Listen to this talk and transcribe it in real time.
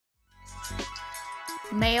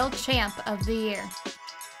Male Champ of the Year.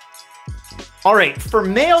 All right, for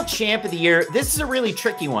Male Champ of the Year, this is a really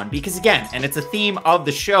tricky one because, again, and it's a theme of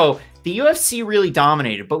the show, the UFC really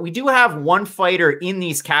dominated, but we do have one fighter in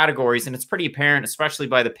these categories, and it's pretty apparent, especially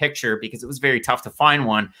by the picture, because it was very tough to find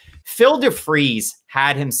one. Phil DeFries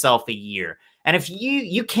had himself a year. And if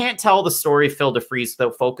you can't tell the story of Phil DeFries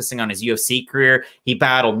without focusing on his UFC career, he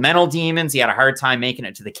battled mental demons. He had a hard time making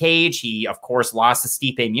it to the cage. He, of course, lost to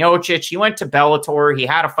Stipe Miocic. He went to Bellator. He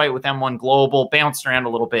had a fight with M1 Global, bounced around a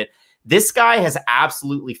little bit. This guy has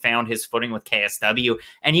absolutely found his footing with KSW.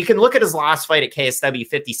 And you can look at his last fight at KSW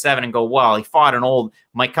 57 and go, well, he fought an old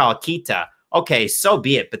Michael Kita. Okay, so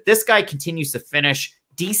be it. But this guy continues to finish.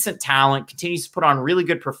 Decent talent, continues to put on really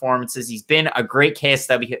good performances. He's been a great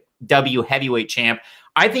KSW heavyweight champ.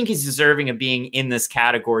 I think he's deserving of being in this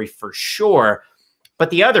category for sure. But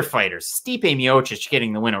the other fighters, Stipe Miocic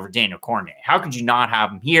getting the win over Daniel Cormier. How could you not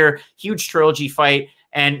have him here? Huge trilogy fight.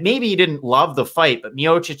 And maybe you didn't love the fight, but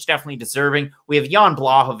Miocic definitely deserving. We have Jan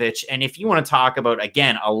Blachowicz. And if you want to talk about,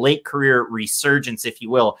 again, a late career resurgence, if you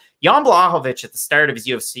will, Jan Blachowicz at the start of his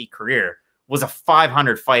UFC career was a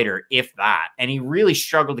 500 fighter, if that. And he really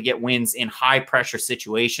struggled to get wins in high-pressure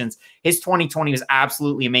situations. His 2020 was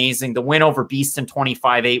absolutely amazing. The win over Beaston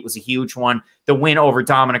 25-8 was a huge one. The win over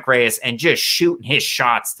Dominic Reyes and just shooting his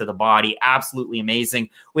shots to the body, absolutely amazing.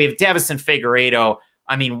 We have Deiveson Figueiredo.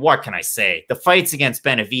 I mean, what can I say? The fights against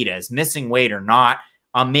Benavidez, missing weight or not,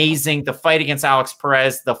 amazing. The fight against Alex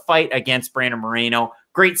Perez, the fight against Brandon Moreno,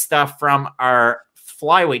 great stuff from our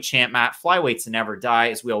flyweight champ, Matt. Flyweights never die,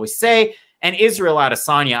 as we always say. And Israel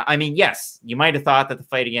Adesanya, I mean, yes, you might have thought that the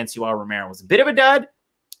fight against Yoel Romero was a bit of a dud,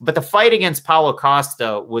 but the fight against Paulo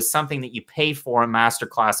Costa was something that you pay for in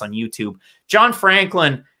Masterclass on YouTube. John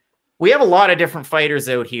Franklin, we have a lot of different fighters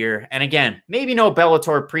out here. And again, maybe no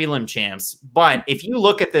Bellator prelim champs, but if you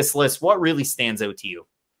look at this list, what really stands out to you?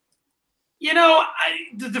 You know,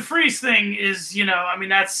 the DeFries thing is, you know, I mean,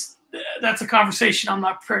 that's a conversation I'm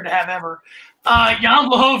not prepared to have ever. Jan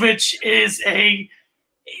Blachowicz is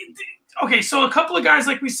okay, so a couple of guys,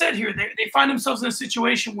 like we said here, they find themselves in a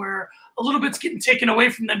situation where a little bit's getting taken away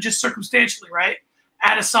from them just circumstantially, right?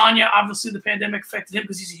 Adesanya, obviously the pandemic affected him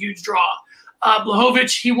because he's a huge draw.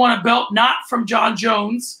 Blachowicz, he won a belt not from John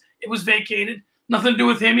Jones. It was vacated. Nothing to do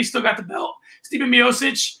with him. He still got the belt. Stipe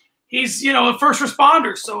Miocic, he's, you know, a first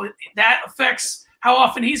responder, so that affects how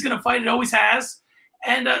often he's going to fight. It always has.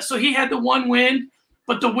 And so he had the one win,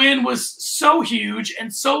 but the win was so huge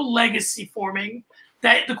and so legacy-forming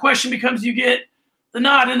that the question becomes, you get the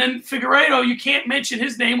nod. And then Figueiredo, you can't mention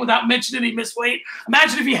his name without mentioning he missed weight.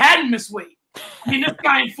 Imagine if he hadn't missed weight. I mean, this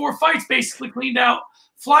guy in 4 fights basically cleaned out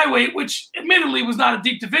flyweight, which admittedly was not a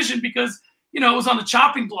deep division because, you know, it was on the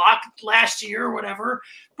chopping block last year or whatever.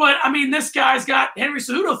 But, I mean, this guy's got Henry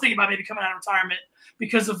Cejudo thinking about maybe coming out of retirement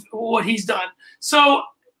because of what he's done. So,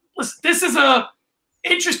 listen, this is a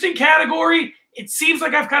interesting category. It seems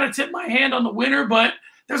like I've kind of tipped my hand on the winner, but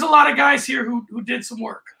there's a lot of guys here who did some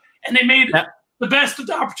work, and they made the best of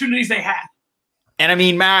the opportunities they had. And I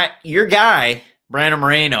mean, Matt, your guy, Brandon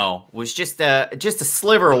Moreno, was just a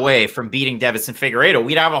sliver away from beating Deiveson Figueiredo.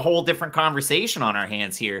 We'd have a whole different conversation on our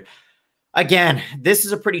hands here. Again, this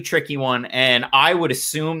is a pretty tricky one, and I would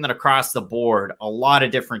assume that across the board, a lot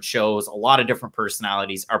of different shows, a lot of different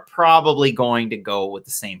personalities are probably going to go with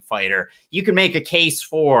the same fighter. You can make a case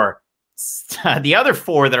for the other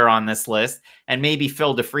 4 that are on this list, and maybe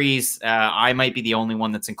Phil DeFries. I might be the only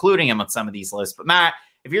one that's including him on some of these lists. But Matt,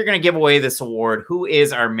 if you're going to give away this award, who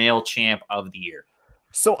is our male champ of the year?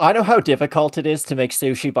 So I know how difficult it is to make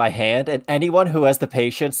sushi by hand, and anyone who has the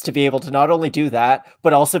patience to be able to not only do that,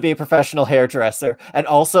 but also be a professional hairdresser and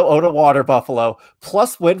also own a water buffalo,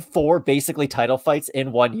 plus win 4 basically title fights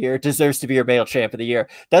in 1 year deserves to be your male champ of the year.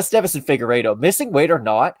 That's Deiveson Figueiredo. Missing weight or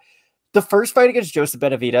not, the first fight against Joseph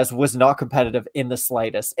Benavidez was not competitive in the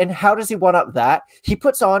slightest. And how does he one-up that? He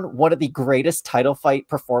puts on one of the greatest title fight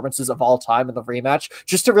performances of all time in the rematch,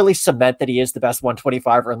 just to really cement that he is the best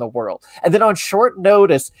 125er in the world. And then on short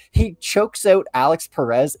notice, he chokes out Alex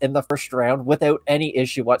Perez in the first round without any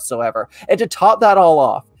issue whatsoever. And to top that all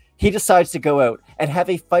off, he decides to go out and have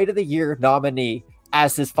a Fight of the Year nominee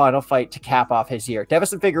as his final fight to cap off his year.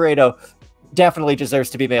 Deiveson Figueiredo definitely deserves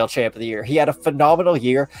to be male champ of the year. He had a phenomenal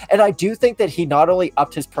year, and I do think that he not only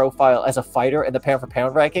upped his profile as a fighter in the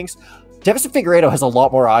pound-for-pound rankings, Deiveson Figueiredo has a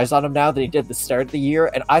lot more eyes on him now than he did at the start of the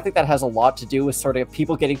year, and I think that has a lot to do with sort of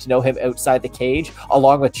people getting to know him outside the cage,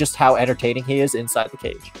 along with just how entertaining he is inside the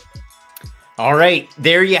cage. All right,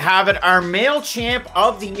 there you have it. Our male champ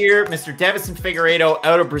of the year, Mr. Deiveson Figueiredo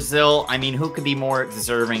out of Brazil. I mean, who could be more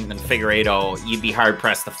deserving than Figueiredo? You'd be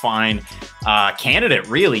hard-pressed to find a candidate,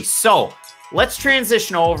 really. So let's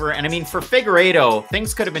transition over. And I mean, for Figueiredo,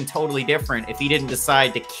 things could have been totally different if he didn't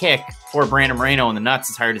decide to kick poor Brandon Moreno in the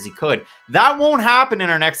nuts as hard as he could. That won't happen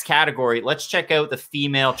in our next category. Let's check out the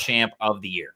female champ of the year.